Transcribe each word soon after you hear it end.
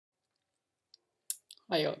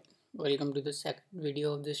Hi all, welcome to the second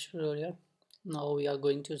video of this tutorial. Now we are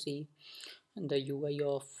going to see the UI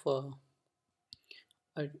of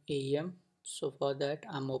an AEM. So for that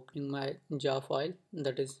I'm opening my jar file,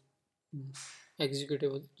 that is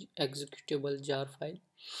executable executable jar file.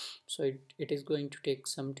 So it is going to take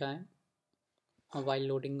some time while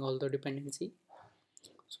loading all the dependency.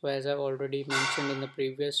 So as I already mentioned in the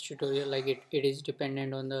previous tutorial, like it is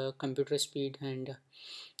dependent on the computer speed and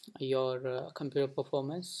your computer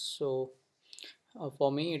performance. So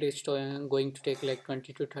for me it is going to take like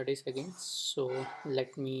 20 to 30 seconds, so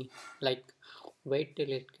let me like wait till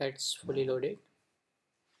it gets fully loaded.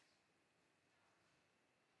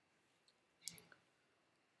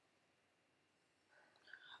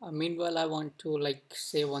 Meanwhile, I want to like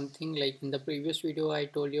say one thing. Like in the previous video I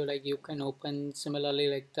told you, like you can open similarly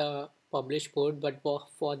like the publish port, but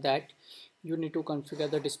for that you need to configure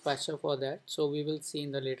the dispatcher for that. So we will see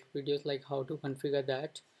in the later videos like how to configure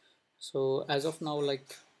that. So as of now,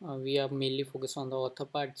 like we are mainly focused on the author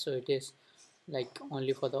part, so it is like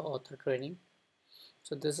only for the author training.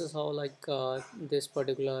 So this is how like this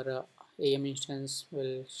particular am instance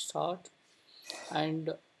will start, and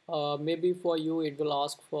maybe for you it will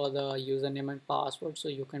ask for the username and password, so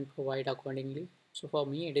you can provide accordingly. So for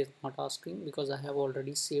me it is not asking because I have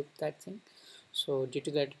already saved that thing, so due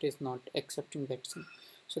to that it is not accepting that thing.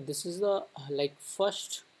 So this is the like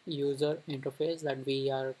first user interface that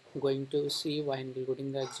we are going to see while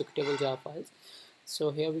loading the executable jar files.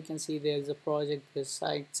 So here we can see there is a project, there's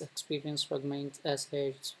sites, experience fragments,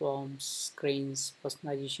 assets, forms, screens,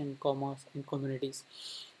 personalization, commerce, and communities.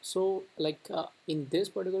 So like in this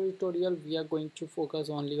particular tutorial we are going to focus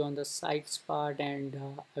only on the sites part, and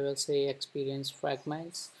I will say experience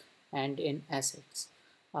fragments and in assets.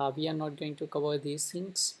 We are not going to cover these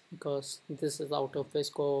things because this is out of the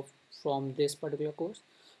scope from this particular course.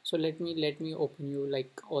 So let me open you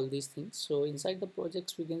like all these things. So inside the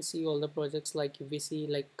projects we can see all the projects. Like if we see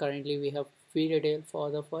like currently we have VRetail for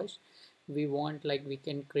the first. We want like we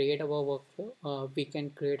can create our workflow, we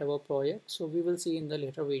can create our project, so we will see in the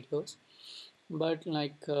later videos. But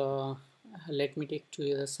like let me take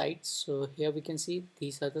to the sites. So here we can see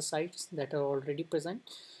these are the sites that are already present.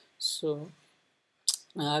 So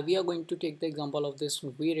we are going to take the example of this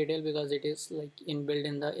VRetail because it is like inbuilt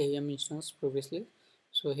in the AM instance previously.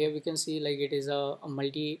 So here we can see like it is a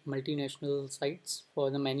multinational sites for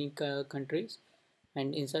the many countries,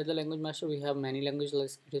 and inside the language master we have many languages, like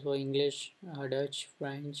it is for English, Dutch,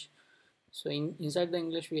 French. So inside the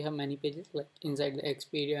English we have many pages, like inside the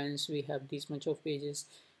experience we have this much of pages,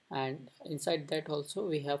 and inside that also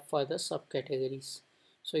we have further subcategories.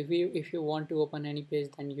 So if you want to open any page,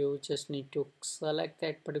 then you just need to select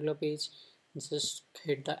that particular page, just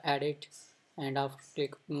hit the edit, and after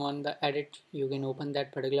clicking on the edit you can open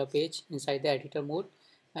that particular page inside the editor mode,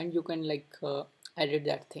 and you can like edit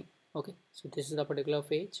that thing. Okay, so this is the particular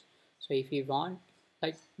page. So if you want,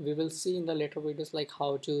 like we will see in the later videos like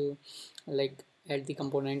how to like add the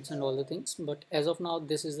components and all the things, but as of now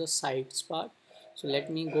this is the sites part. So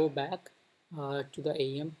let me go back to the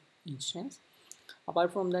AM instance.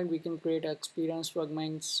 Apart from that we can create experience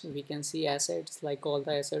fragments, we can see assets, like all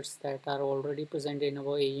the assets that are already present in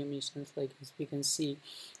our AM instance. Like as we can see,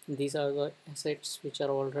 these are the assets which are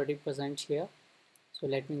already present here. So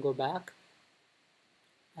let me go back,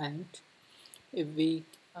 and if we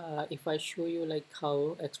if I show you like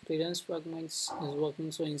how experience fragments is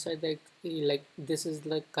working. So inside the like this is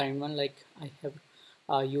the current one, like I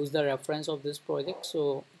have used the reference of this project.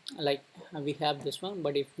 So like we have this one,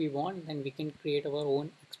 but if we want then we can create our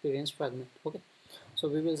own experience fragment. Okay, so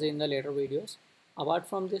we will see in the later videos. Apart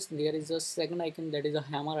from this there is a second icon, that is a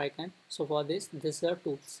hammer icon. So for this these are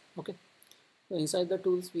tools. Okay, so inside the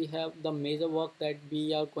tools we have the major work that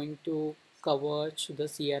we are going to cover to the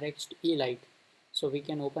CRX Elite. So we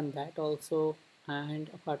can open that also, and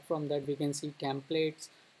apart from that we can see templates,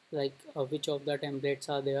 like which of the templates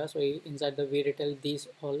are there. So inside the VRetail these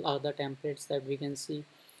all are the templates that we can see,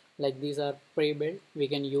 like these are pre-built, we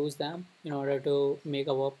can use them in order to make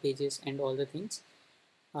our pages and all the things.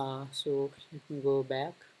 So let me go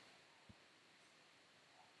back,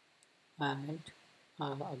 and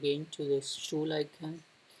again to this tool icon,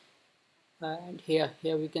 and here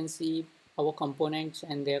we can see our components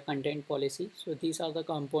and their content policy. So these are the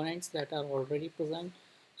components that are already present.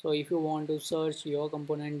 So if you want to search your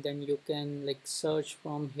component, then you can like search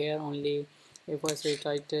from here only. If I say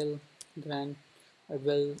title, then it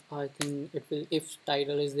will, I think it will, if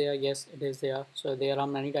title is there, yes it is there. So there are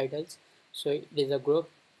many titles. So it is a group,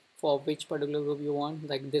 for which particular group you want.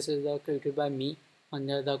 Like this is the created by me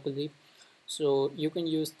under the Kuldeep. So you can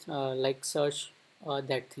use like search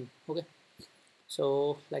that thing. Okay,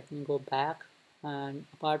 So let me go back. And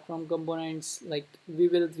apart from components, like we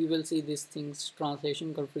will see these things,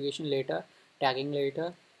 translation configuration later, tagging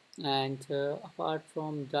later. And apart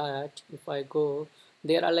from that, if I go,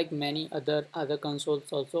 there are like many other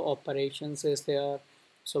consoles also. Operations is there,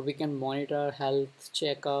 so we can monitor health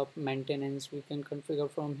checkup, maintenance we can configure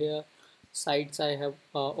from here. Sites I have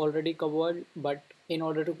already covered, but in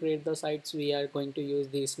order to create the sites we are going to use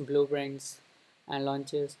these blueprints and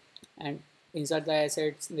launches. And inside the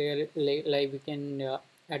assets there, like we can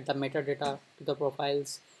add the metadata to the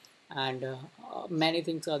profiles. And many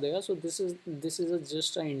things are there. So this is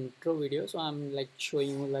just an intro video, so I'm like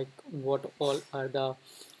showing you like what all are the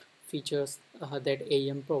features that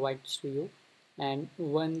AEM provides to you. And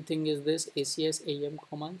one thing is this ACS AEM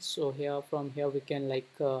command. So here, from here, we can like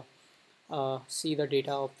see the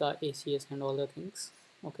data of the ACS and all the things.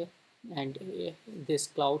 Okay. And this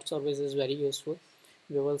cloud service is very useful,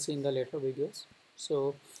 we will see in the later videos.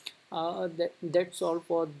 So that's all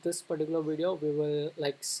for this particular video. We will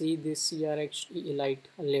like see this CRX Elite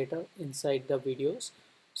later inside the videos.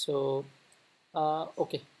 So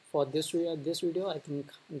okay, for this video I think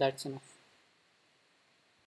that's enough.